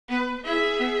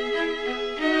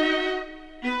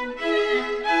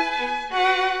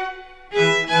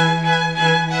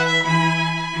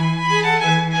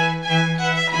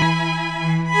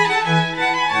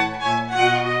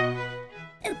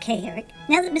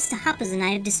Mr. Hoppers and I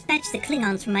have dispatched the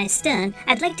Klingons from my stern,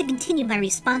 I'd like to continue my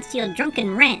response to your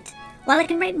drunken rant. While I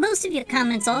can write most of your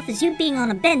comments off as you being on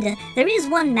a bender, there is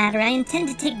one matter I intend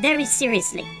to take very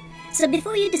seriously. So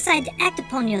before you decide to act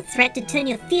upon your threat to turn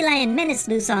your feline menace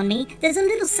loose on me, there's a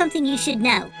little something you should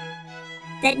know.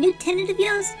 That new tenant of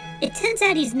yours? It turns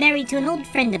out he's married to an old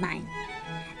friend of mine.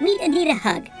 Meet Anita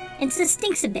Hug, and Sir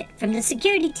Stinks a Bit from the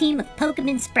security team of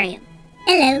Pokemon Spray 'em.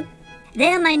 Hello.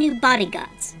 They're my new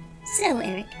bodyguards. So,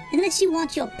 Eric, unless you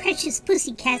want your precious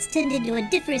pussycats turned into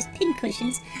odiferous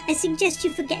pincushions, I suggest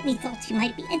you forget any thoughts you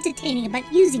might be entertaining about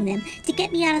using them to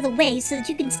get me out of the way so that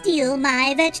you can steal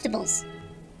my vegetables.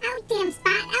 Oh, damn,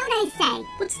 Spot, how'd I say?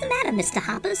 What's the matter, Mr.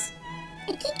 Hoppers?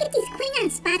 I can't get these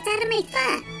Klingon spots out of my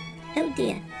fur. Oh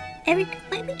dear. Eric,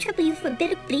 might we trouble you for a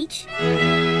bit of bleach?